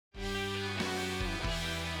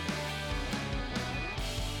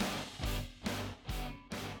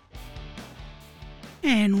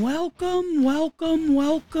And welcome,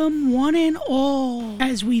 one and all,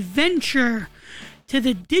 as we venture to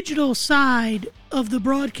the digital side of the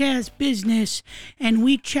broadcast business and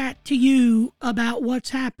we chat to you about what's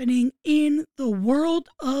happening in the world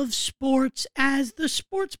of sports, as the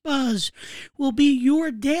Sports Buzz will be your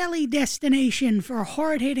daily destination for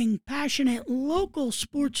hard-hitting, passionate local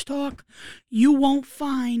sports talk you won't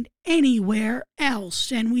find anywhere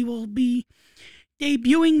else. And we will be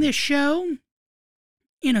debuting this show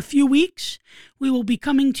in a few weeks. We will be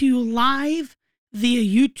coming to you live via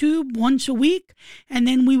YouTube once a week, and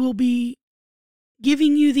then we will be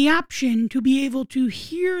giving you the option to be able to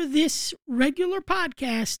hear this regular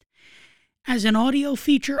podcast as an audio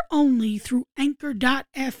feature only through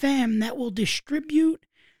Anchor.fm that will distribute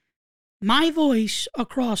my voice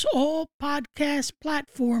across all podcast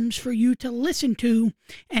platforms for you to listen to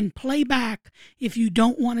and play back if you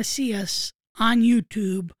don't want to see us on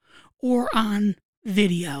YouTube or on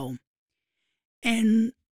video.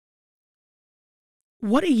 And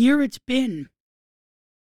what a year it's been.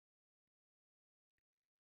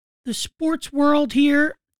 The sports world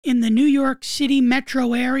here in the New York City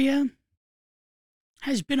metro area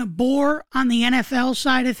has been a bore on the NFL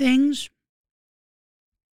side of things.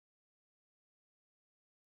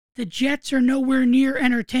 The Jets are nowhere near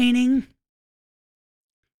entertaining.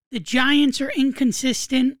 The Giants are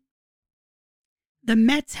inconsistent. The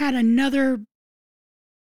Mets had another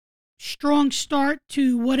strong start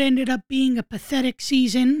to what ended up being a pathetic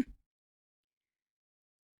season.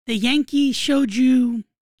 The Yankees showed you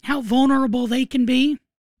how vulnerable they can be.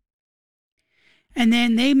 And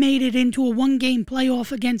then they made it into a one-game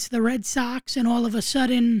playoff against the Red Sox, and all of a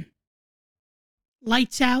sudden,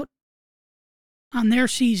 lights out on their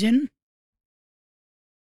season.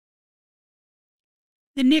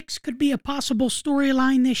 The Knicks could be a possible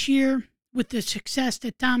storyline this year with the success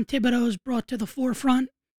that Tom Thibodeau's brought to the forefront,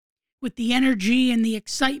 with the energy and the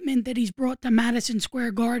excitement that he's brought to Madison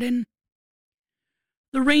Square Garden.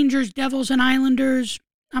 The Rangers, Devils, and Islanders,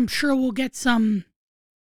 I'm sure will get some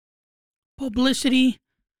publicity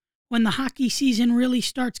when the hockey season really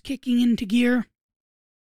starts kicking into gear.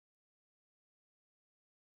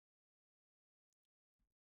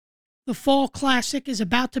 The Fall Classic is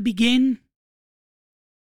about to begin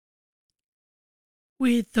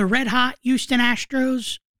with the red-hot Houston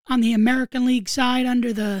Astros on the American League side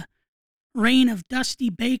under the reign of Dusty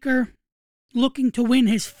Baker, looking to win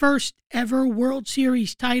his first ever World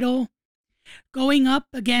Series title, going up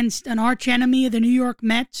against an archenemy of the New York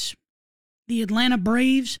Mets, the Atlanta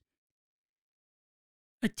Braves,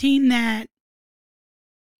 a team that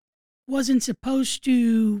wasn't supposed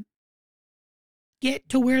to get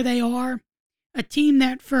to where they are, a team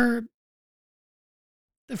that for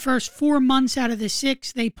the first 4 months out of the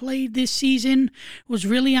 6 they played this season was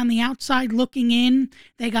really on the outside looking in.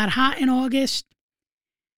 They got hot in August.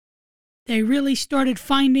 They really started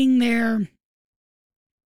finding their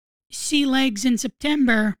sea legs in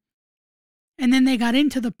September. And then they got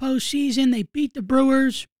into the postseason. They beat the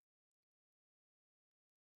Brewers.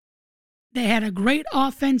 They had a great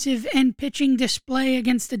offensive and pitching display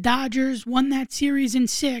against the Dodgers, won that series in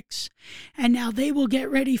 6, and now they will get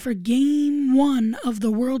ready for Game 1 of the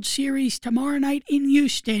World Series tomorrow night in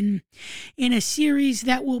Houston, in a series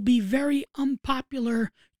that will be very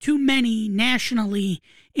unpopular to many nationally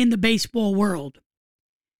in the baseball world.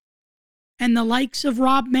 And the likes of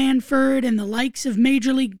Rob Manfred and the likes of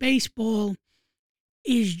Major League Baseball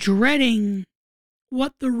is dreading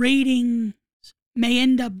what the ratings may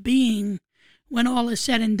end up being when all is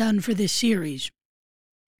said and done for this series.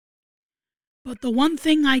 But the one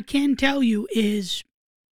thing I can tell you is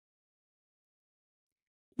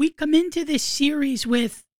we come into this series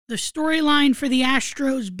with the storyline for the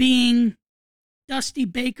Astros being Dusty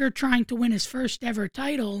Baker trying to win his first ever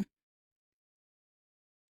title,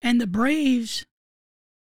 and the Braves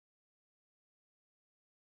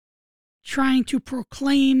trying to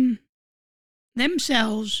proclaim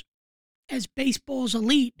themselves as baseball's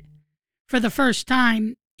elite for the first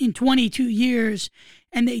time in 22 years,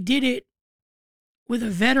 and they did it with a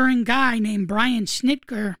veteran guy named Brian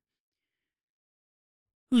Snitker,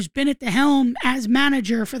 who's been at the helm as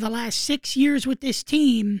manager for the last 6 years with this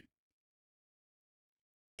team.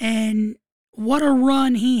 And what a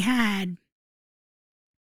run he had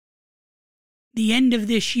the end of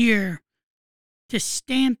this year to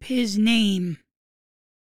stamp his name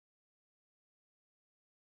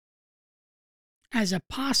as a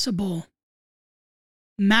possible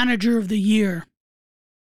manager of the year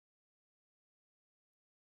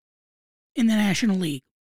in the National League.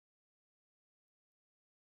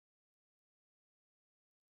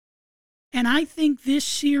 And I think this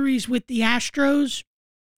series with the Astros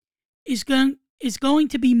is going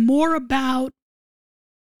to be more about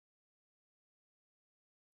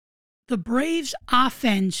the Braves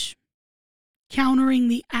offense countering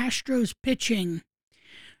the Astros pitching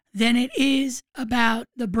than it is about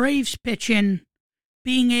the Braves pitching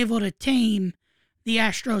being able to tame the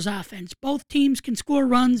Astros offense. Both teams can score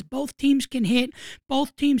runs, both teams can hit,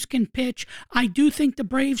 both teams can pitch. I do think the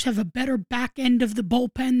Braves have a better back end of the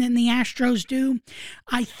bullpen than the Astros do.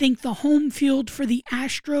 I think the home field for the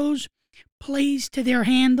Astros plays to their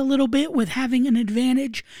hand a little bit with having an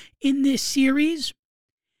advantage in this series.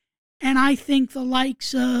 And I think the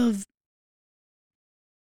likes of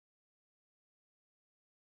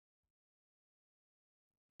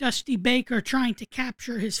Dusty Baker trying to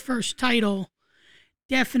capture his first title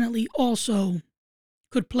definitely also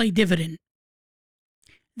could play dividend.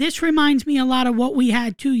 This reminds me a lot of what we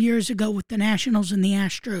had 2 years ago with the Nationals and the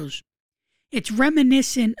Astros. It's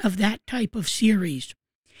reminiscent of that type of series.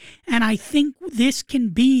 And I think this can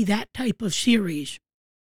be that type of series.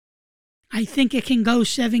 I think it can go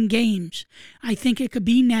 7 games. I think it could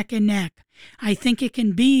be neck and neck. I think it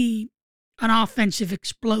can be an offensive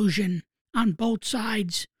explosion on both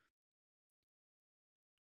sides.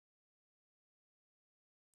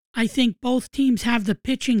 I think both teams have the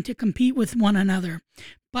pitching to compete with one another,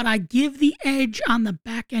 but I give the edge on the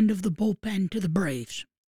back end of the bullpen to the Braves.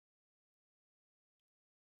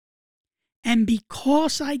 And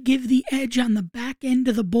because I give the edge on the back end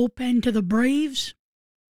of the bullpen to the Braves,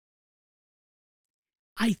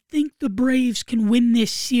 I think the Braves can win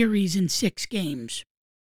this series in 6 games.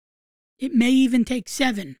 It may even take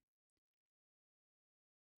 7.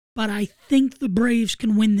 But I think the Braves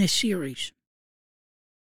can win this series.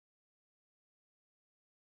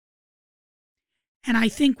 And I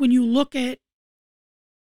think when you look at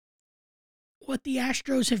what the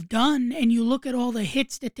Astros have done and you look at all the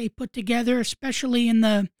hits that they put together, especially in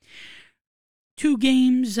the 2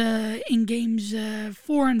 games, in games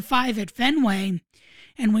 4 and 5 at Fenway,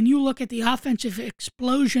 and when you look at the offensive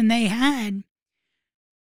explosion they had,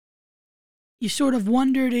 you sort of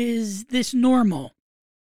wondered, is this normal?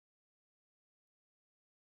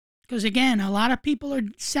 Because again, a lot of people are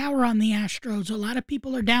sour on the Astros. A lot of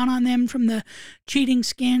people are down on them from the cheating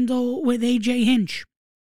scandal with A.J. Hinch.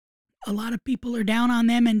 A lot of people are down on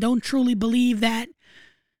them and don't truly believe that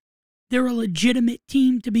they're a legitimate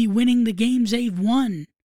team to be winning the games they've won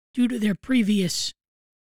due to their previous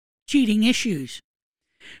cheating issues.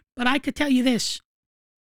 But I could tell you this.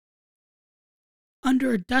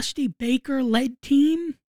 Under a Dusty Baker-led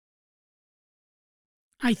team,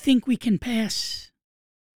 I think we can pass.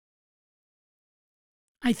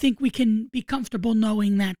 I think we can be comfortable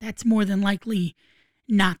knowing that that's more than likely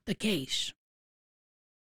not the case.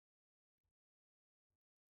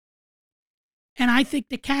 And I think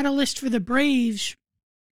the catalyst for the Braves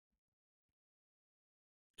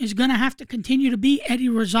is going to have to continue to be Eddie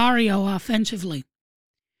Rosario offensively.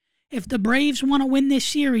 If the Braves want to win this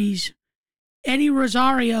series, Eddie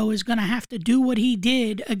Rosario is going to have to do what he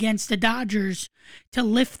did against the Dodgers to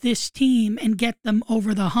lift this team and get them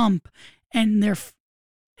over the hump and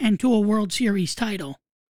to a World Series title.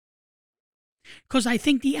 Because I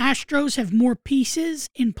think the Astros have more pieces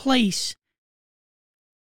in place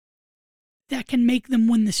that can make them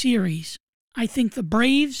win the series. I think the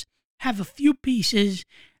Braves have a few pieces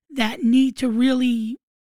that need to really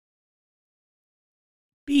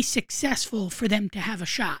be successful for them to have a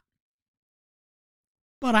shot.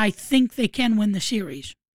 But I think they can win the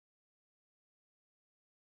series.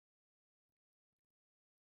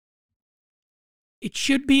 It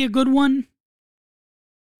should be a good one.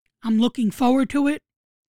 I'm looking forward to it.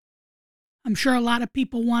 I'm sure a lot of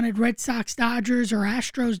people wanted Red Sox Dodgers or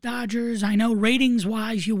Astros Dodgers. I know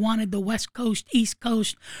ratings-wise you wanted the West Coast, East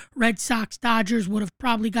Coast. Red Sox Dodgers would have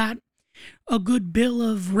probably got a good bill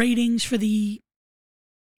of ratings for the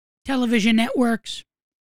television networks.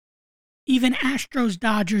 Even Astros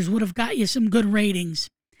Dodgers would have got you some good ratings.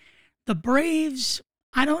 The Braves,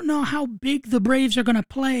 I don't know how big the Braves are going to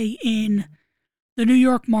play in the New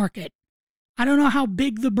York market. I don't know how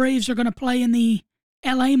big the Braves are going to play in the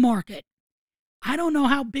LA market. I don't know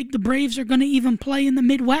how big the Braves are going to even play in the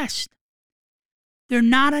Midwest. They're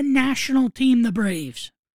not a national team, the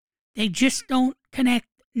Braves. They just don't connect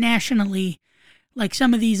nationally like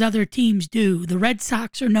some of these other teams do. The Red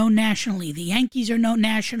Sox are known nationally. The Yankees are known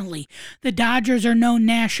nationally. The Dodgers are known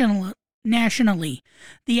nationally.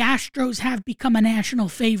 The Astros have become a national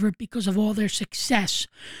favorite because of all their success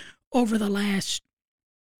over the last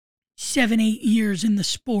 7-8 years in the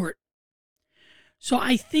sport. So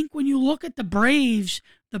I think when you look at the Braves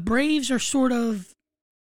are sort of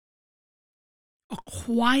a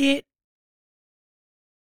quiet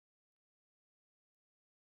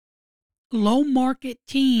low market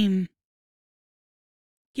team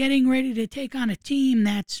getting ready to take on a team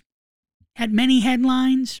that's had many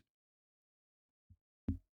headlines,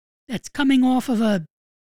 that's coming off of a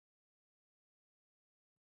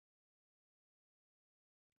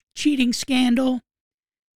cheating scandal,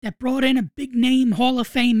 that brought in a big name Hall of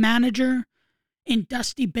Fame manager in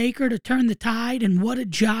Dusty Baker to turn the tide, and what a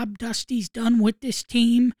job Dusty's done with this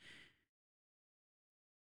team.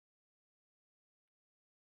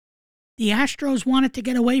 The Astros wanted to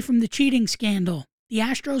get away from the cheating scandal. The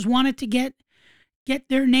Astros wanted to get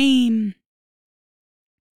their name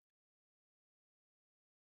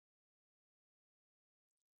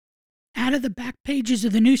out of the back pages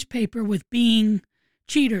of the newspaper with being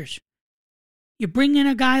cheaters. You bring in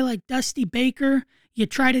a guy like Dusty Baker, you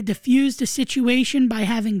try to diffuse the situation by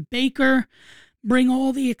having Baker bring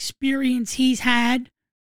all the experience he's had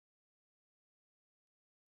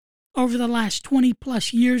over the last 20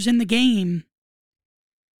 plus years in the game.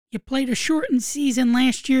 You played a shortened season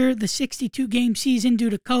last year, the 62-game season due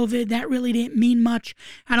to COVID. That really didn't mean much.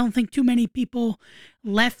 I don't think too many people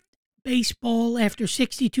left baseball after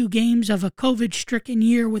 62 games of a COVID-stricken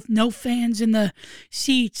year with no fans in the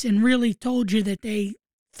seats and really told you that they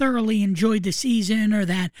thoroughly enjoyed the season, or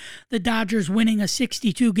that the Dodgers winning a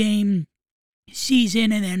 62-game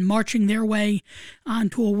season and then marching their way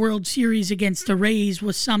onto a World Series against the Rays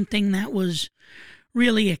was something that was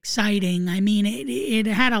really exciting. I mean, it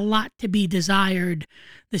had a lot to be desired,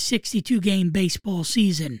 the 62-game baseball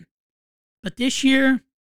season. But this year,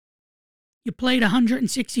 you played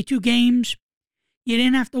 162 games. You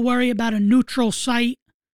didn't have to worry about a neutral site.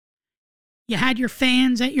 You had your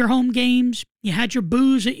fans at your home games. You had your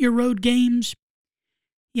boos at your road games.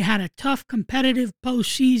 You had a tough, competitive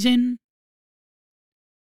postseason.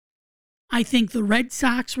 I think the Red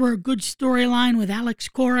Sox were a good storyline with Alex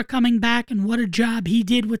Cora coming back, and what a job he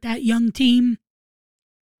did with that young team.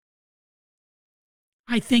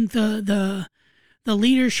 I think the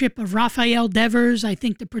leadership of Rafael Devers, I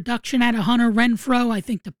think the production out of Hunter Renfroe, I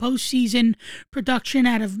think the postseason production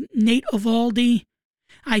out of Nate Eovaldi,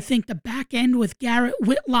 I think the back end with Garrett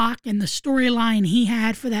Whitlock and the storyline he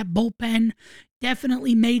had for that bullpen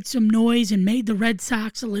definitely made some noise and made the Red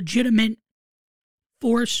Sox a legitimate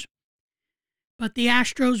force. But the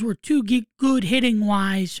Astros were too good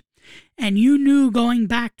hitting-wise, and you knew going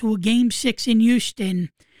back to a Game 6 in Houston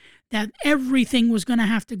that everything was going to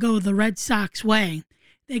have to go the Red Sox way.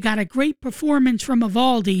 They got a great performance from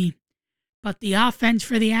Eovaldi, but the offense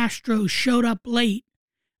for the Astros showed up late,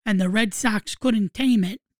 and the Red Sox couldn't tame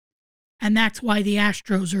it, and that's why the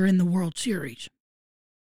Astros are in the World Series.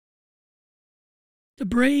 The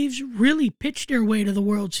Braves really pitched their way to the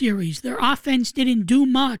World Series. Their offense didn't do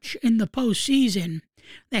much in the postseason.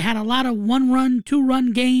 They had a lot of one-run,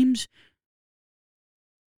 two-run games,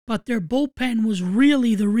 but their bullpen was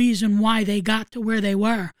really the reason why they got to where they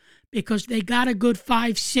were, because they got a good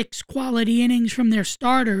 5-6 quality innings from their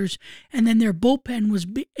starters, and then their bullpen was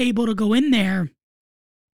able to go in there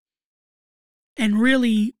and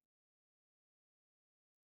really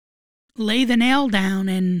lay the nail down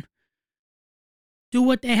and do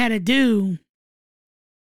what they had to do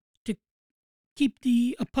to keep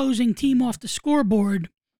the opposing team off the scoreboard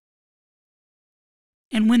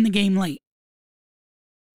and win the game late.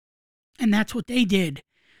 And that's what they did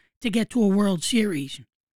to get to a World Series.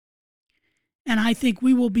 And I think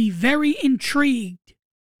we will be very intrigued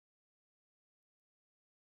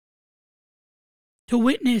to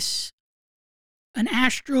witness an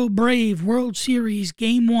Astro Brave World Series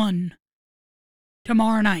Game 1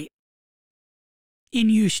 tomorrow night in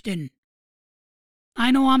Houston.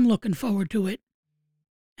 I know I'm looking forward to it.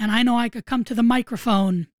 And I know I could come to the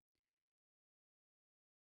microphone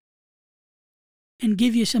and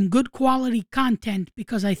give you some good quality content,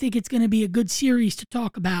 because I think it's going to be a good series to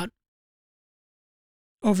talk about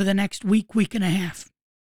over the next week and a half.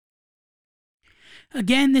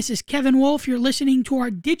 Again, this is Kevin Wolf. You're listening to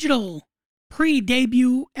our digital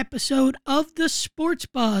pre-debut episode of the Sports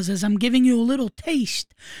Buzz, as I'm giving you a little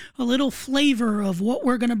taste, a little flavor of what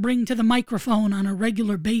we're going to bring to the microphone on a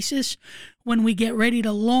regular basis when we get ready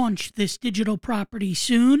to launch this digital property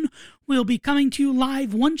soon. We'll be coming to you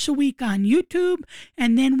live once a week on YouTube,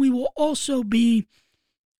 and then we will also be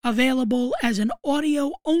available as an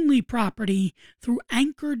audio-only property through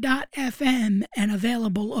Anchor.fm and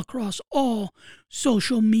available across all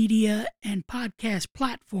social media and podcast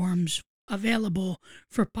platforms available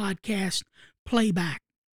for podcast playback.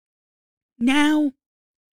 Now,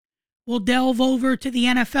 we'll delve over to the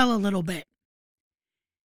NFL a little bit.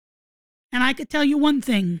 And I could tell you one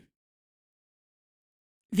thing.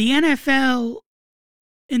 The NFL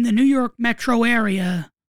in the New York metro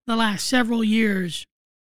area the last several years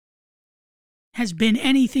has been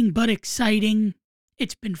anything but exciting.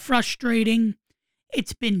 It's been frustrating.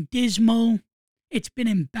 It's been dismal. It's been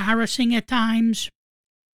embarrassing at times.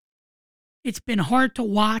 It's been hard to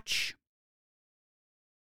watch.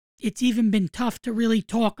 It's even been tough to really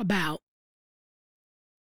talk about.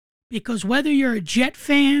 Because whether you're a Jet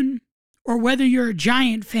fan or whether you're a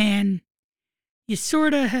Giant fan, you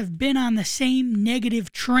sort of have been on the same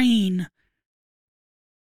negative train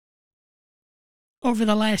over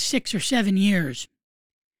the last 6 or 7 years.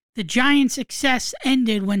 The Giants' success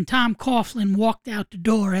ended when Tom Coughlin walked out the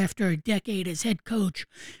door after a decade as head coach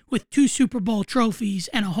with 2 Super Bowl trophies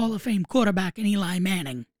and a Hall of Fame quarterback in Eli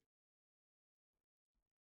Manning.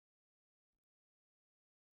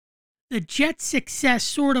 The Jets' success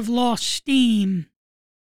sort of lost steam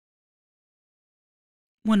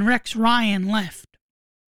when Rex Ryan left.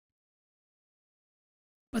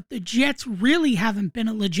 But the Jets really haven't been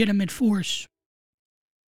a legitimate force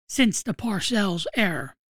since the Parcells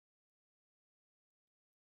era.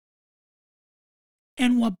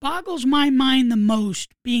 And what boggles my mind the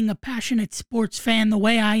most, being a passionate sports fan the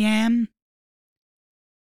way I am,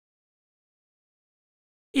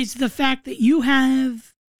 is the fact that you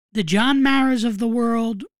have the John Maras of the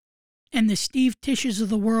world and the Steve Tisches of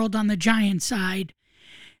the world on the Giant side,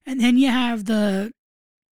 and then you have the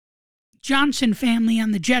Johnson family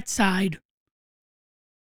on the Jet side,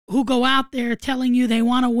 who go out there telling you they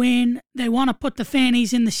want to win, they want to put the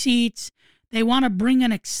fannies in the seats, they want to bring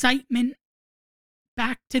an excitement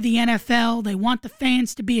back to the NFL, they want the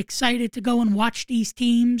fans to be excited to go and watch these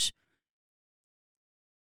teams.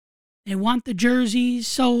 They want the jerseys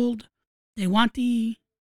sold, they want the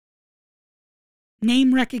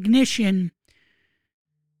name recognition,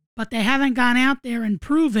 but they haven't gone out there and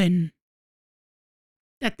proven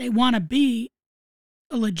that they want to be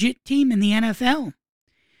a legit team in the NFL.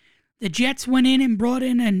 The Jets went in and brought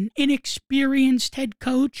in an inexperienced head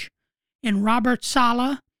coach in Robert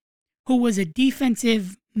Saleh, who was a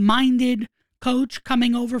defensive-minded coach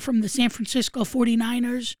coming over from the San Francisco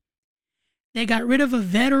 49ers. They got rid of a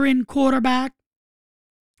veteran quarterback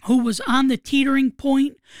who was on the teetering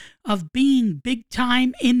point of being big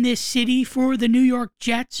time in this city for the New York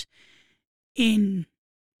Jets in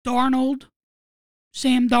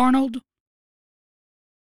Sam Darnold.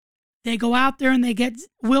 They go out there and they get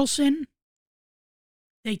Wilson.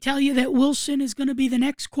 They tell you that Wilson is going to be the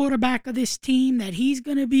next quarterback of this team, that he's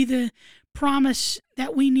going to be the promise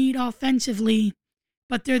that we need offensively.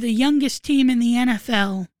 But they're the youngest team in the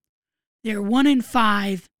NFL. They're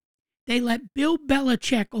 1-5. They let Bill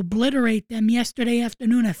Belichick obliterate them yesterday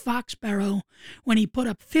afternoon at Foxborough when he put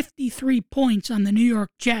up 53 points on the New York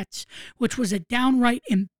Jets, which was a downright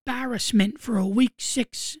embarrassment for a Week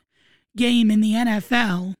 6 game in the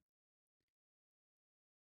NFL.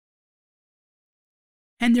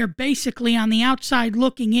 And they're basically on the outside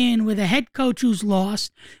looking in with a head coach who's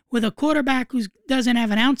lost, with a quarterback who doesn't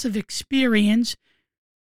have an ounce of experience,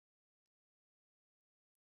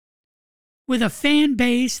 with a fan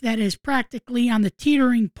base that is practically on the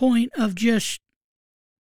teetering point of just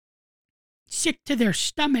sick to their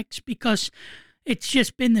stomachs because it's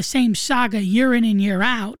just been the same saga year in and year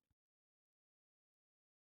out.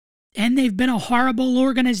 And they've been a horrible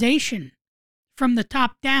organization from the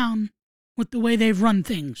top down with the way they've run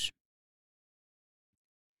things.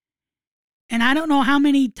 And I don't know how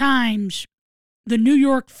many times the New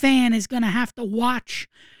York fan is going to have to watch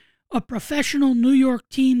a professional New York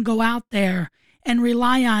team go out there and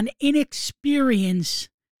rely on inexperience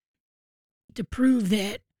to prove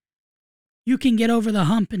that you can get over the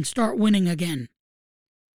hump and start winning again.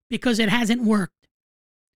 Because it hasn't worked.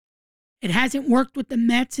 It hasn't worked with the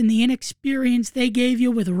Mets and the inexperience they gave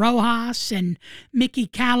you with Rojas and Mickey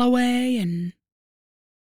Callaway and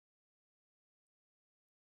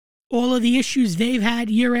all of the issues they've had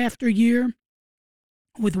year after year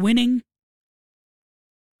with winning.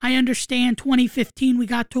 I understand 2015 we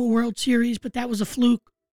got to a World Series, but that was a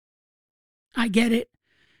fluke. I get it.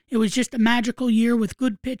 It was just a magical year with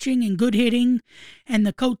good pitching and good hitting and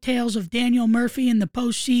the coattails of Daniel Murphy in the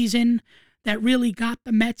postseason that really got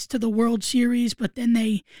the Mets to the World Series, but then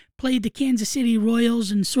they played the Kansas City Royals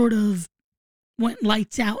and sort of went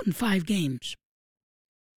lights out in 5 games.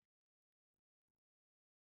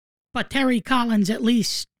 But Terry Collins at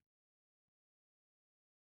least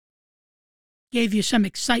gave you some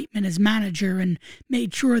excitement as manager and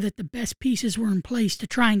made sure that the best pieces were in place to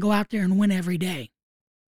try and go out there and win every day.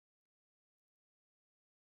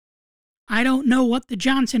 I don't know what the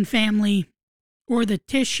Johnson family or the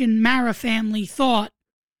Tisch and Mara family thought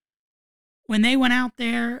when they went out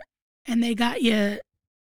there and they got you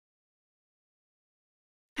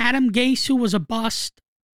Adam Gase, who was a bust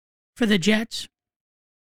for the Jets.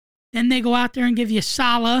 Then they go out there and give you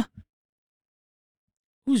Saleh,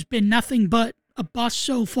 who's been nothing but a bust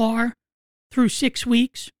so far through 6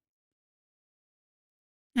 weeks.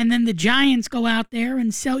 And then the Giants go out there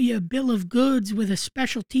and sell you a bill of goods with a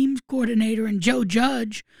special teams coordinator and Joe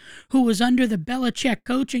Judge, who was under the Belichick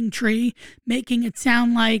coaching tree, making it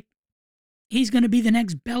sound like he's going to be the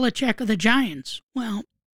next Belichick of the Giants. Well,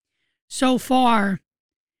 so far,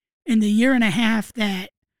 in the year and a half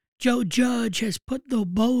that Joe Judge has put the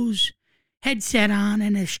Bose headset on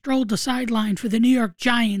and has strolled the sideline for the New York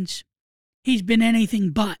Giants, he's been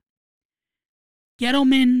anything but.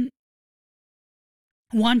 Gettleman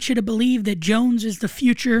wants you to believe that Jones is the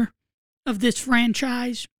future of this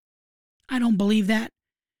franchise. I don't believe that.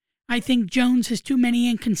 I think Jones has too many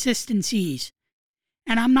inconsistencies.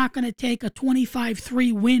 And I'm not going to take a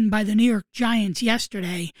 25-3 win by the New York Giants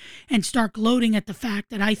yesterday and start gloating at the fact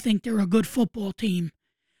that I think they're a good football team.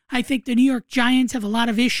 I think the New York Giants have a lot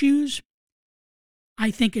of issues. I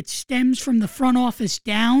think it stems from the front office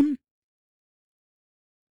down.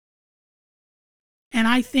 And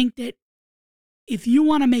I think that if you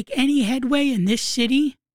want to make any headway in this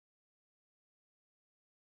city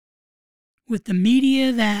with the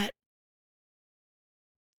media that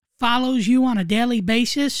follows you on a daily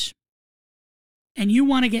basis, and you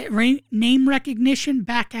want to get name recognition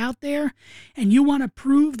back out there, and you want to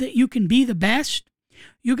prove that you can be the best,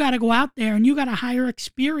 you got to go out there and you got to hire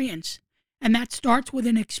experience. And that starts with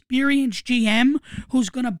an experienced GM who's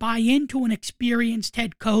going to buy into an experienced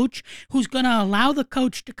head coach, who's going to allow the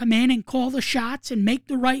coach to come in and call the shots and make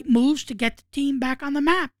the right moves to get the team back on the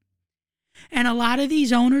map. And a lot of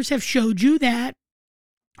these owners have showed you that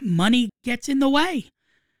money gets in the way.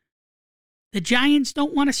 The Giants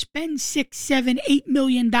don't want to spend $6, $7, $8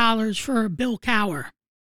 million for a Bill Cowher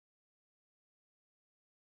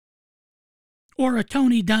or a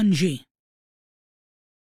Tony Dungy.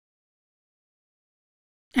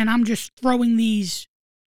 And I'm just throwing these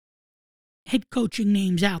head coaching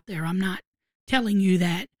names out there. I'm not telling you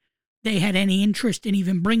that they had any interest in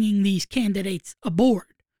even bringing these candidates aboard.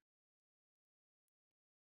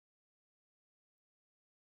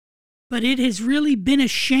 But it has really been a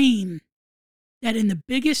shame that in the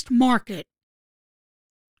biggest market,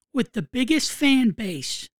 with the biggest fan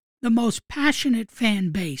base, the most passionate fan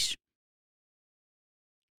base,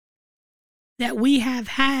 that we have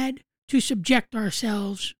had to subject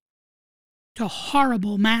ourselves to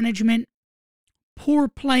horrible management, poor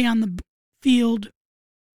play on the field,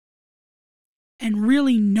 and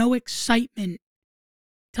really no excitement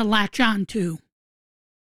to latch on to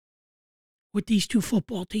with these two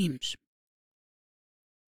football teams.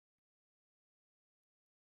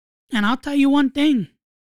 And I'll tell you one thing.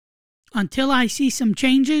 Until I see some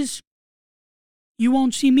changes, you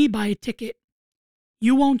won't see me buy a ticket.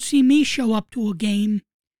 You won't see me show up to a game.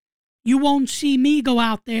 You won't see me go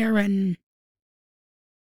out there and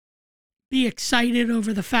be excited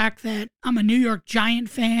over the fact that I'm a New York Giant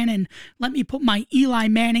fan and let me put my Eli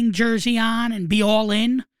Manning jersey on and be all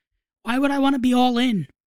in. Why would I want to be all in?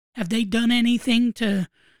 Have they done anything to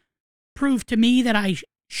prove to me that I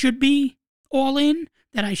should be all in?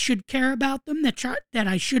 That I should care about them? That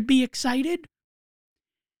I should be excited?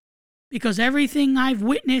 Because everything I've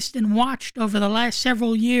witnessed and watched over the last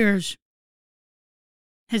several years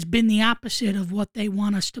has been the opposite of what they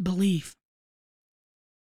want us to believe.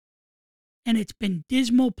 And it's been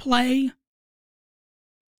dismal play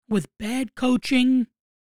with bad coaching,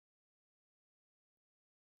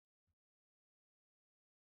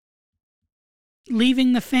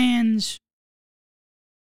 leaving the fans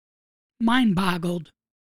mind-boggled.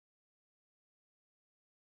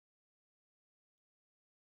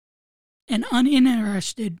 And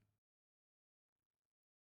uninterested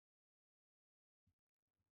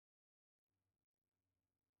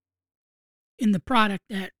in the product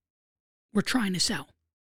that we're trying to sell.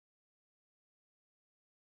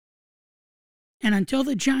 And until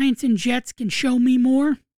the Giants and Jets can show me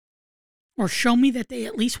more, or show me that they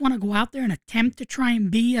at least want to go out there and attempt to try and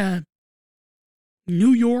be a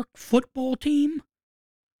New York football team,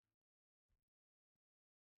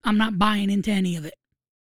 I'm not buying into any of it.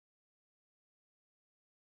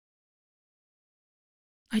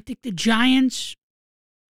 I think the Giants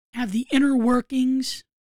have the inner workings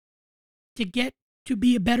to get to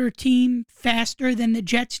be a better team faster than the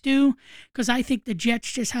Jets do, because I think the Jets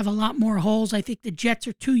just have a lot more holes. I think the Jets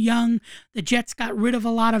are too young. The Jets got rid of a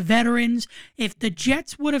lot of veterans. If the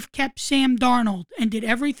Jets would have kept Sam Darnold and did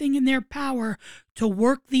everything in their power to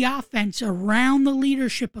work the offense around the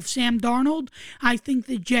leadership of Sam Darnold, I think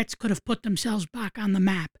the Jets could have put themselves back on the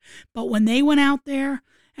map. But when they went out there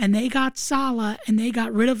and they got Salah and they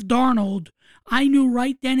got rid of Darnold, I knew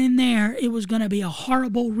right then and there it was going to be a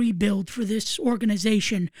horrible rebuild for this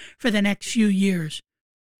organization for the next few years.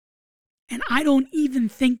 And I don't even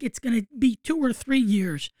think it's going to be 2 or 3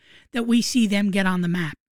 years that we see them get on the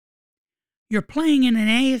map. You're playing in an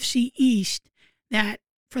AFC East that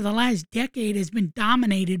for the last decade has been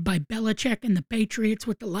dominated by Belichick and the Patriots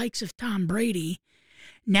with the likes of Tom Brady.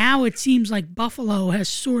 Now it seems like Buffalo has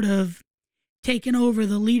sort of taken over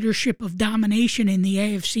the leadership of domination in the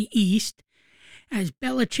AFC East as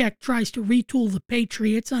Belichick tries to retool the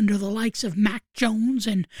Patriots under the likes of Mac Jones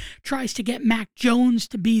and tries to get Mac Jones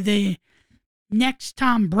to be the next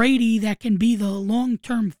Tom Brady that can be the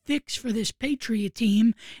long-term fix for this Patriot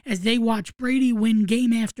team as they watch Brady win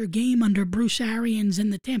game after game under Bruce Arians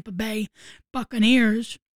and the Tampa Bay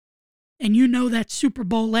Buccaneers. And you know that Super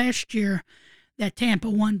Bowl last year that Tampa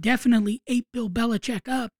won definitely ate Bill Belichick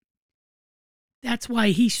up. That's why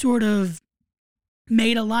he sort of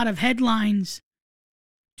made a lot of headlines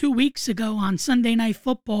 2 weeks ago on Sunday Night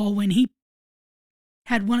Football when he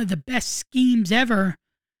had one of the best schemes ever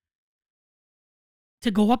to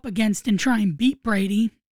go up against and try and beat Brady,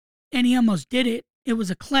 and he almost did it. It was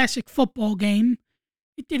a classic football game.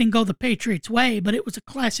 It didn't go the Patriots' way, but it was a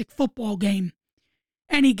classic football game.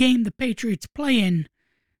 Any game the Patriots play in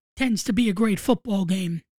tends to be a great football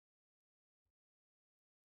game.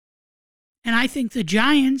 And I think the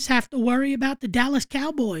Giants have to worry about the Dallas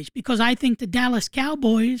Cowboys because I think the Dallas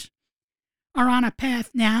Cowboys are on a path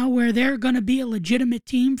now where they're going to be a legitimate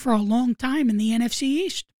team for a long time in the NFC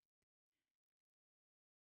East.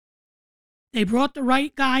 They brought the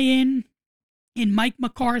right guy in Mike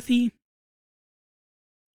McCarthy.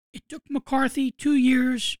 It took McCarthy 2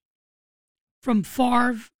 years from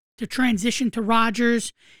Favre to transition to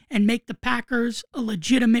Rodgers and make the Packers a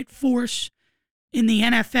legitimate force in the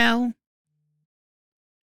NFL.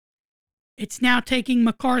 It's now taking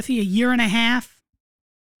McCarthy a year and a half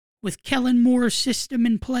with Kellen Moore's system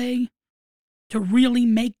in play to really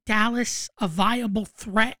make Dallas a viable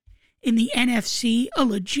threat in the NFC, a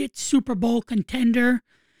legit Super Bowl contender,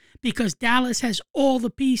 because Dallas has all the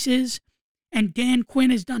pieces, and Dan Quinn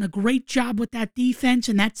has done a great job with that defense,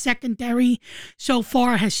 and that secondary so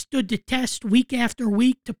far has stood the test week after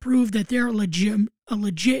week to prove that they're a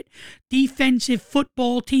legit defensive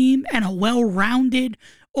football team and a well-rounded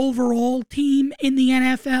overall team in the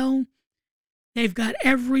NFL. They've got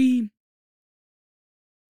everything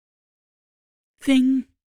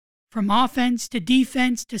from offense to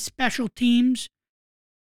defense to special teams.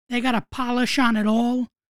 They got a polish on it all,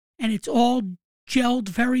 and it's all gelled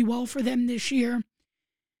very well for them this year.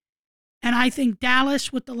 And I think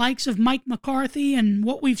Dallas, with the likes of Mike McCarthy and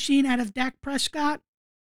what we've seen out of Dak Prescott,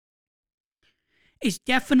 is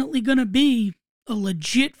definitely going to be a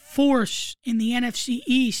legit force in the NFC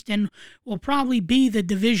East and will probably be the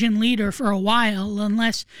division leader for a while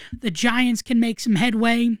unless the Giants can make some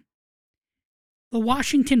headway. The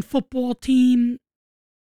Washington football team,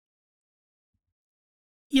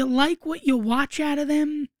 you like what you watch out of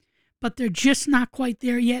them, but they're just not quite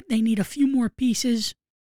there yet. They need a few more pieces.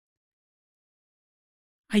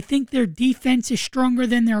 I think their defense is stronger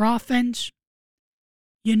than their offense.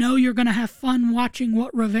 You know you're going to have fun watching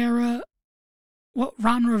what Ron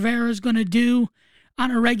Rivera is going to do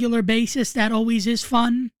on a regular basis. That always is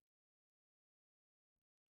fun.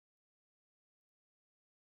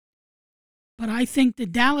 But I think the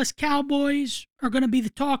Dallas Cowboys are going to be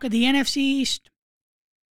the talk of the NFC East.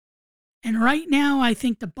 And right now, I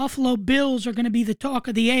think the Buffalo Bills are going to be the talk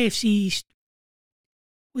of the AFC East,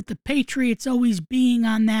 with the Patriots always being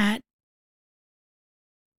on that,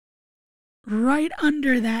 right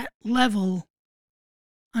under that level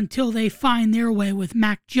until they find their way with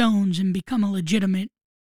Mac Jones and become a legitimate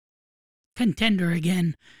contender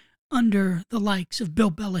again under the likes of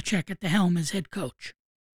Bill Belichick at the helm as head coach.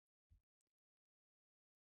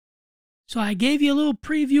 So I gave you a little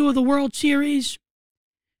preview of the World Series.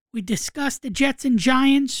 We discussed the Jets and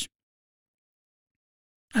Giants.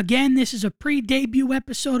 Again, this is a pre-debut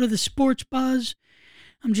episode of the Sports Buzz.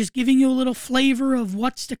 I'm just giving you a little flavor of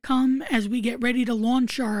what's to come as we get ready to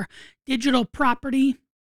launch our digital property,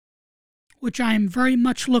 which I am very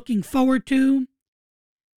much looking forward to.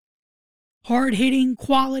 Hard-hitting,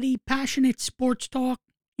 quality, passionate sports talk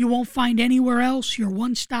you won't find anywhere else. Your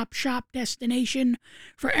one-stop shop destination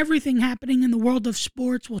for everything happening in the world of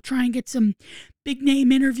sports. We'll try and get some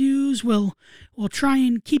big-name interviews. We'll try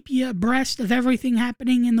and keep you abreast of everything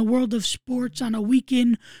happening in the world of sports on a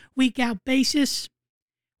week-in, week-out basis.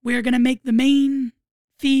 We're going to make the main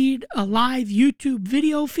feed, a live YouTube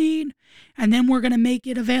video feed, and then we're going to make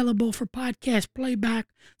it available for podcast playback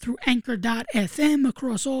through Anchor.fm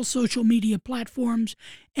across all social media platforms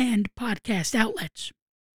and podcast outlets.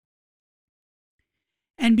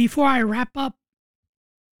 And before I wrap up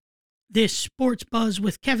this Sports Buzz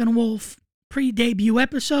with Kevin Wolf pre-debut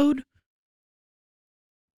episode,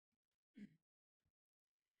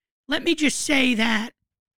 let me just say that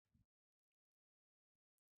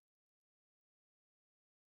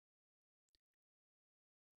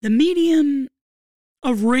the medium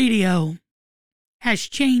of radio has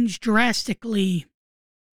changed drastically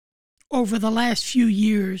over the last few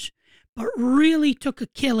years, but really took a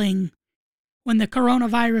killing when the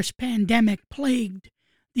coronavirus pandemic plagued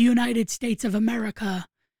the United States of America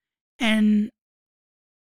and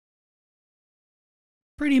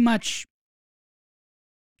pretty much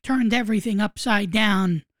turned everything upside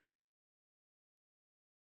down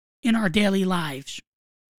in our daily lives.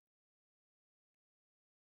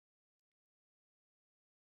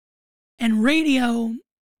 And radio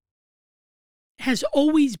has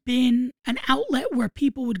always been an outlet where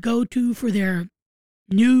people would go to for their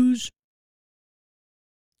news,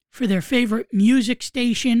 for their favorite music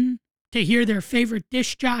station, to hear their favorite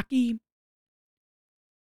disc jockey,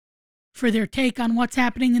 for their take on what's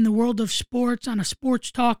happening in the world of sports on a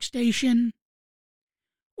sports talk station.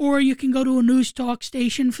 Or you can go to a news talk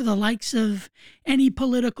station for the likes of any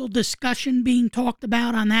political discussion being talked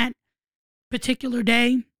about on that particular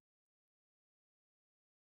day.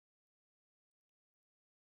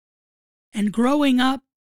 And growing up,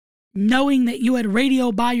 knowing that you had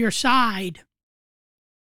radio by your side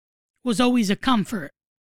was always a comfort.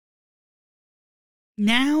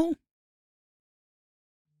 Now,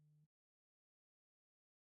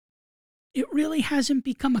 it really hasn't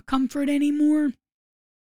become a comfort anymore.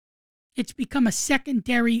 It's become a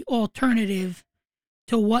secondary alternative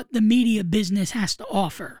to what the media business has to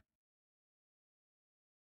offer.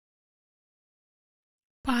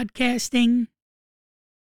 Podcasting,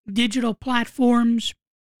 digital platforms,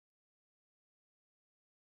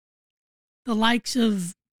 the likes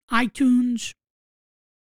of iTunes,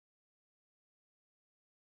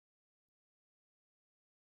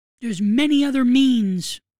 there's many other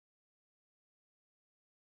means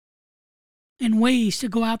and ways to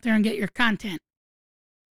go out there and get your content.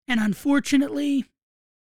 And unfortunately,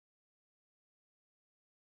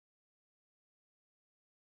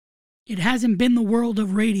 it hasn't been the world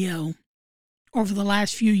of radio over the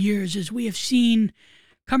last few years, as we have seen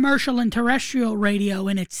commercial and terrestrial radio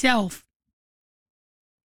in itself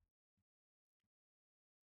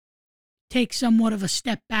take somewhat of a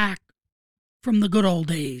step back from the good old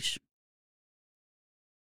days.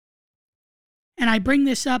 And I bring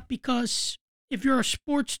this up because if you're a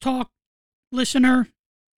sports talk listener,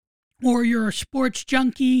 or you're a sports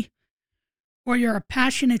junkie, or you're a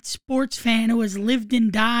passionate sports fan who has lived and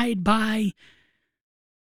died by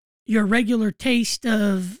your regular taste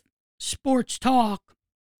of sports talk,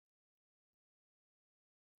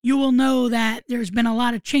 you will know that there's been a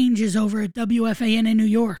lot of changes over at WFAN in New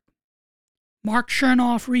York. Mark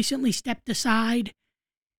Chernoff recently stepped aside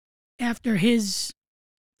after his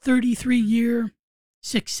 33-year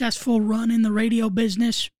successful run in the radio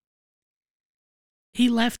business. He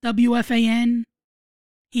left WFAN.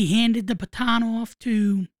 He handed the baton off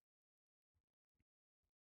to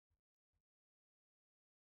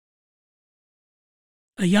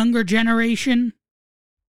a younger generation.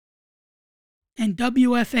 And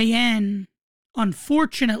WFAN,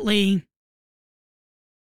 unfortunately,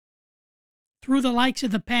 through the likes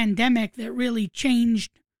of the pandemic that really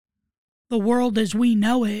changed the world as we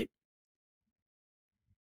know it,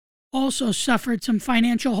 also suffered some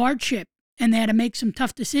financial hardship, and they had to make some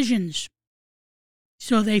tough decisions.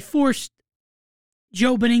 So they forced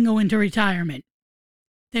Joe Beningo into retirement.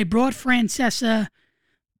 They brought Francesa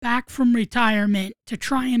back from retirement to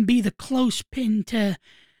try and be the clothespin to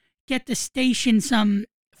get the station some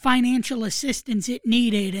financial assistance it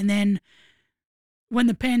needed. And then when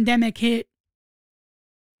the pandemic hit,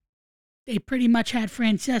 they pretty much had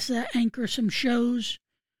Francesa anchor some shows,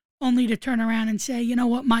 only to turn around and say, you know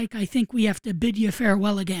what, Mike, I think we have to bid you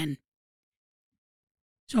farewell again.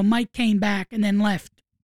 So Mike came back and then left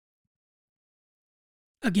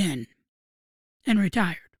again and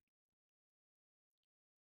retired.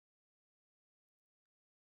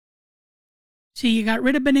 See, you got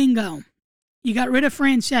rid of Beningo. You got rid of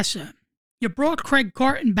Francesa. You brought Craig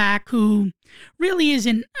Carton back, who really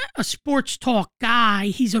isn't a sports talk guy.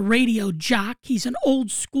 He's a radio jock. He's an old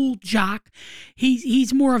school jock.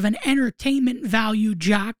 He's more of an entertainment value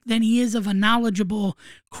jock than he is of a knowledgeable,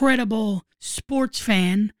 credible sports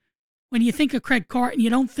fan when you think of Craig Carton, you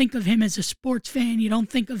don't think of him as a sports fan. You don't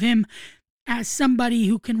think of him as somebody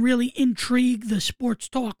who can really intrigue the sports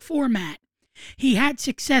talk format. He had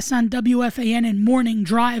success on WFAN and Morning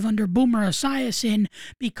Drive under Boomer Esiason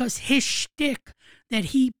because his shtick that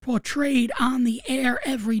he portrayed on the air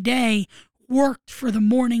every day worked for the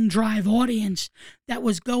Morning Drive audience that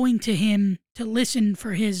was going to him to listen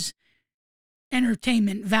for his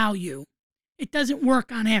entertainment value. It doesn't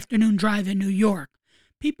work on Afternoon Drive in New York.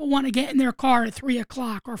 People want to get in their car at 3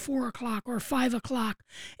 o'clock or 4 o'clock or 5 o'clock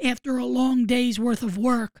after a long day's worth of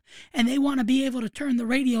work, and they want to be able to turn the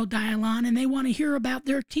radio dial on, and they want to hear about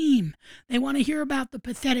their team. They want to hear about the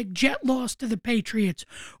pathetic Jet loss to the Patriots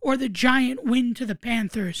or the giant win to the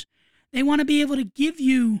Panthers. They want to be able to give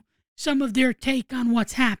you some of their take on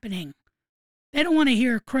what's happening. They don't want to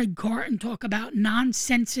hear Craig Carton talk about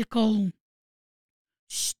nonsensical,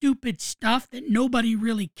 stupid stuff that nobody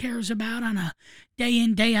really cares about on a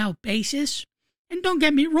day-in, day-out basis. And don't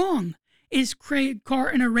get me wrong, is Craig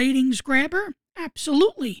Carton a ratings grabber?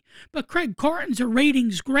 Absolutely. But Craig Carton's a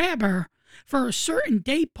ratings grabber for a certain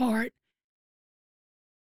day part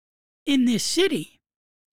in this city.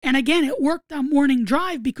 And again, it worked on Morning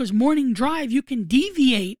Drive because Morning Drive, you can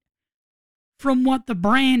deviate from what the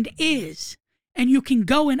brand is, and you can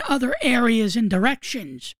go in other areas and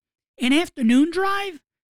directions. In Afternoon Drive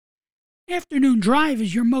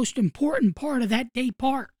is your most important part of that day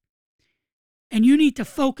part. And you need to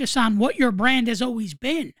focus on what your brand has always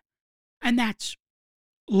been, and that's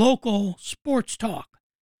local sports talk.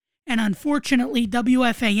 And unfortunately,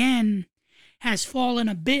 WFAN has fallen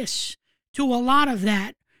abyss to a lot of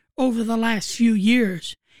that over the last few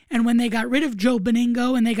years. And when they got rid of Joe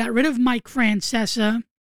Beningo and they got rid of Mike Francesa,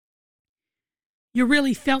 you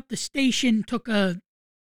really felt the station took a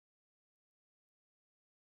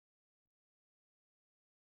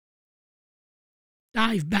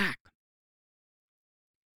dive back.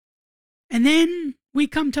 And then we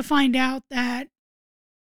come to find out that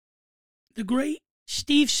the great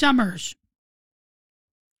Steve Summers,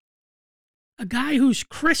 a guy who's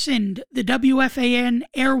christened the WFAN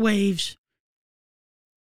airwaves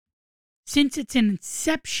since its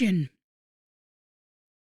inception,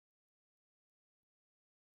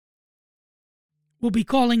 will be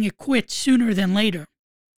calling it quits sooner than later.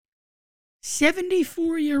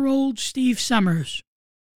 74-year-old Steve Summers,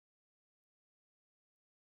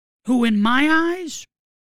 who in my eyes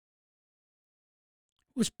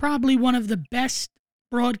was probably one of the best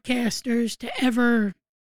broadcasters to ever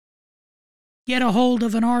get a hold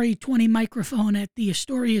of an RE20 microphone at the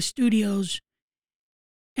Astoria Studios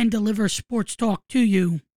and deliver sports talk to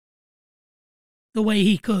you the way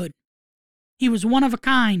he could. He was one of a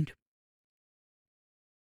kind.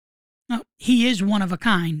 No, he is one of a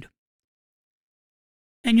kind.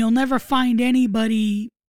 And you'll never find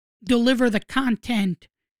anybody deliver the content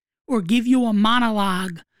or give you a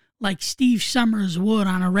monologue like Steve Summers would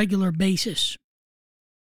on a regular basis.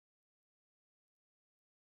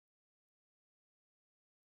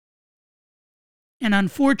 And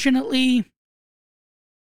unfortunately,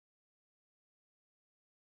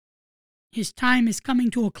 his time is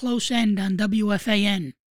coming to a close end on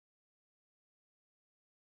WFAN.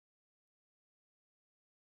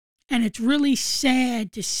 And it's really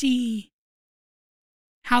sad to see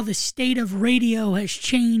how the state of radio has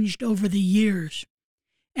changed over the years.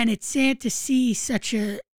 And it's sad to see such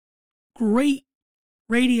a great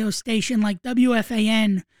radio station like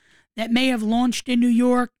WFAN that may have launched in New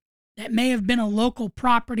York, that may have been a local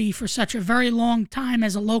property for such a very long time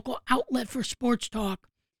as a local outlet for sports talk.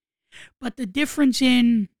 But the difference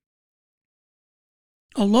in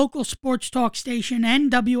a local sports talk station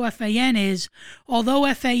and WFAN is, although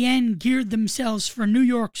FAN geared themselves for New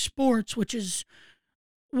York sports, which is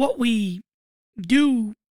what we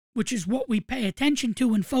do, which is what we pay attention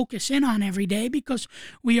to and focus in on every day because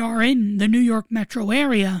we are in the New York metro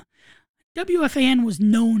area, WFAN was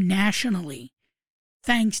known nationally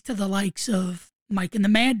thanks to the likes of Mike and the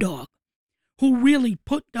Mad Dog, who really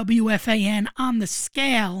put WFAN on the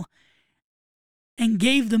scale and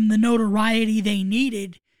gave them the notoriety they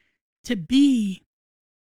needed to be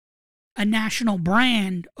a national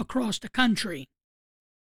brand across the country.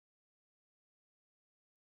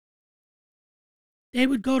 They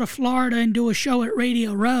would go to Florida and do a show at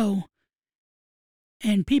Radio Row,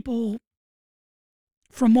 and people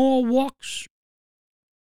from all walks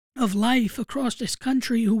of life across this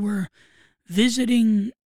country who were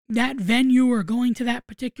visiting that venue or going to that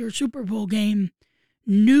particular Super Bowl game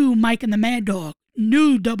knew Mike and the Mad Dog,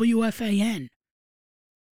 knew WFAN.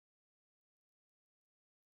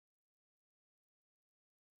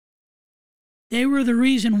 They were the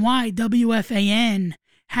reason why WFAN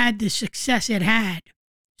had the success it had.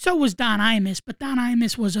 So was Don Imus, but Don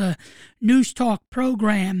Imus was a news talk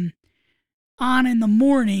program on in the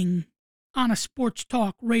morning on a sports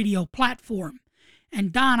talk radio platform.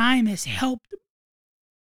 And Don Imus helped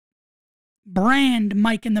brand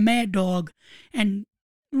Mike and the Mad Dog and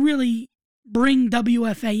really bring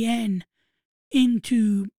WFAN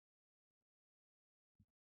into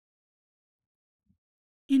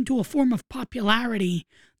a form of popularity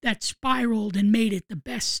that spiraled and made it the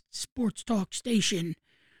best sports talk station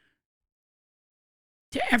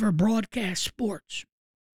to ever broadcast sports,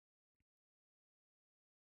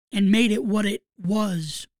 and made it what it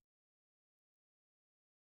was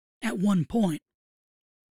at one point.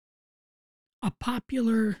 A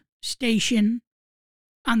popular station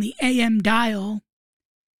on the AM dial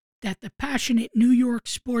that the passionate New York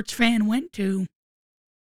sports fan went to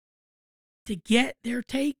get their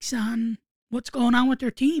takes on what's going on with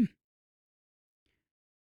their team.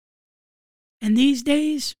 And these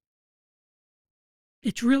days,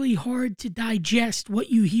 it's really hard to digest what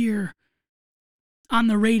you hear on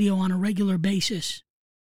the radio on a regular basis,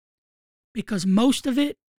 because most of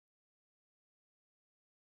it,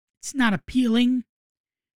 it's not appealing.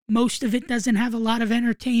 Most of it doesn't have a lot of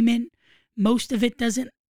entertainment. Most of it doesn't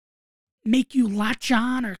make you latch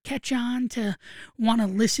on or catch on to want to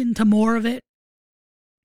listen to more of it.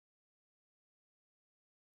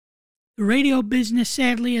 The radio business,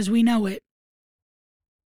 sadly, as we know it,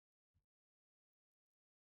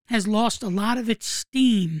 has lost a lot of its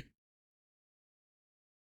steam.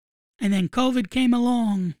 And then COVID came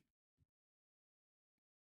along,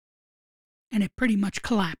 and it pretty much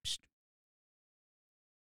collapsed.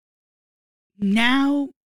 Now,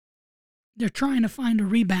 they're trying to find a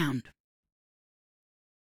rebound.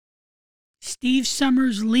 Steve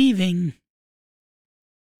Summers leaving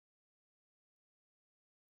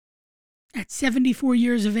at 74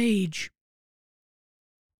 years of age,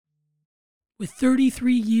 with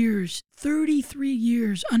 33 years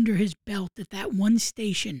under his belt at that one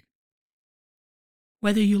station.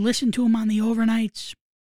 Whether you listen to him on the overnights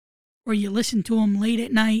or you listen to him late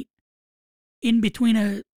at night in between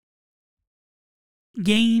a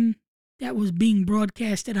game that was being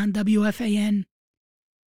broadcasted on WFAN,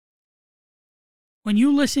 when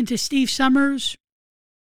you listen to Steve Summers,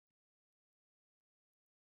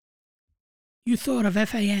 you thought of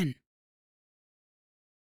FAN.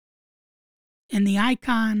 And the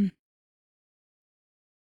icon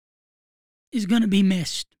is going to be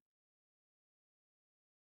missed.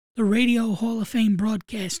 The Radio Hall of Fame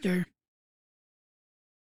broadcaster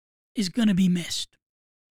is going to be missed.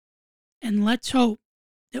 And let's hope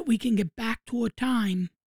that we can get back to a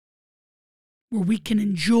time where we can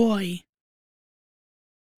enjoy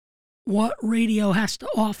what radio has to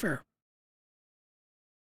offer.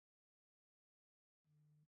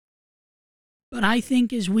 But I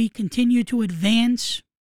think as we continue to advance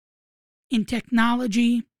in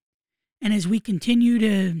technology, and as we continue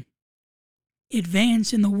to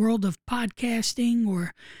advance in the world of podcasting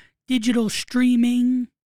or digital streaming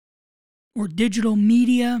or digital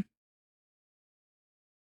media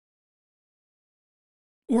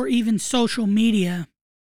or even social media,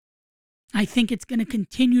 I think it's going to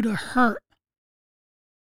continue to hurt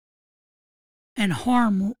and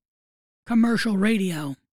harm commercial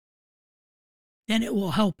radio than it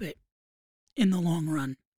will help it in the long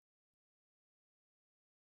run.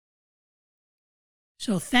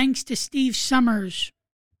 So thanks to Steve Summers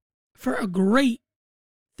for a great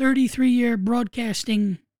 33-year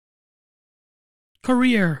broadcasting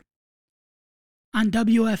career on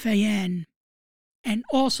WFAN. And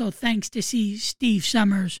also thanks to Steve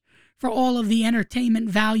Summers for all of the entertainment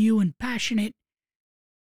value and passionate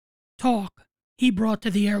talk he brought to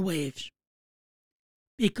the airwaves.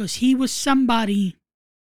 Because he was somebody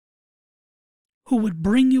who would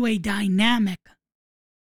bring you a dynamic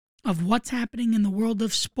of what's happening in the world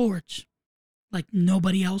of sports like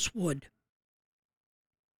nobody else would.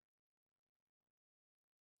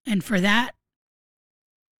 And for that,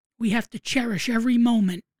 we have to cherish every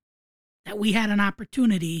moment that we had an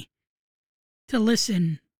opportunity to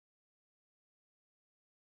listen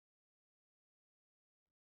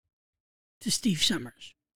to Steve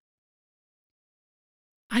Summers.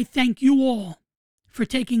 I thank you all for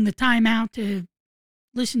taking the time out to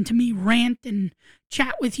listen to me rant and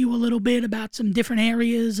chat with you a little bit about some different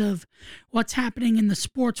areas of what's happening in the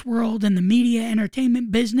sports world and the media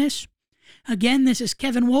entertainment business. Again, this is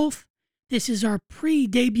Kevin Wolf. This is our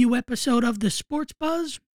pre-debut episode of The Sports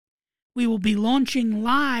Buzz. We will be launching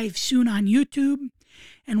live soon on YouTube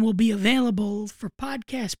and will be available for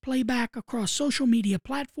podcast playback across social media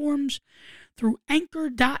platforms through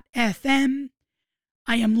Anchor.fm.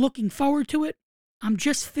 I am looking forward to it. I'm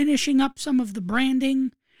just finishing up some of the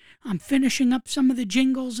branding. I'm finishing up some of the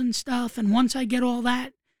jingles and stuff. And once I get all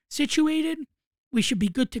that situated, we should be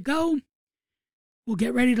good to go. We'll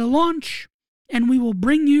get ready to launch, and we will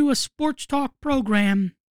bring you a sports talk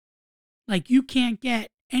program like you can't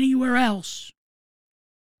get anywhere else.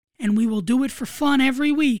 And we will do it for fun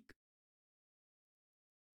every week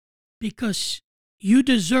because you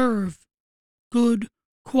deserve good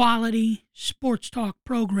quality sports talk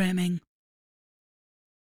programming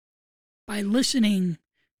by listening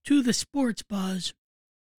to the Sports Buzz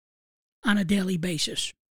on a daily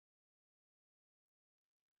basis.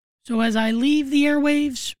 So as I leave the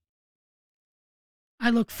airwaves, I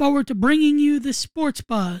look forward to bringing you the Sports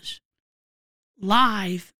Buzz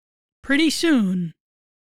live pretty soon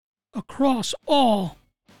across all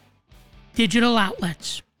digital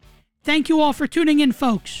outlets. Thank you all for tuning in,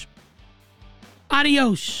 folks.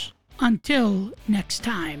 Adios until next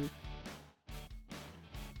time.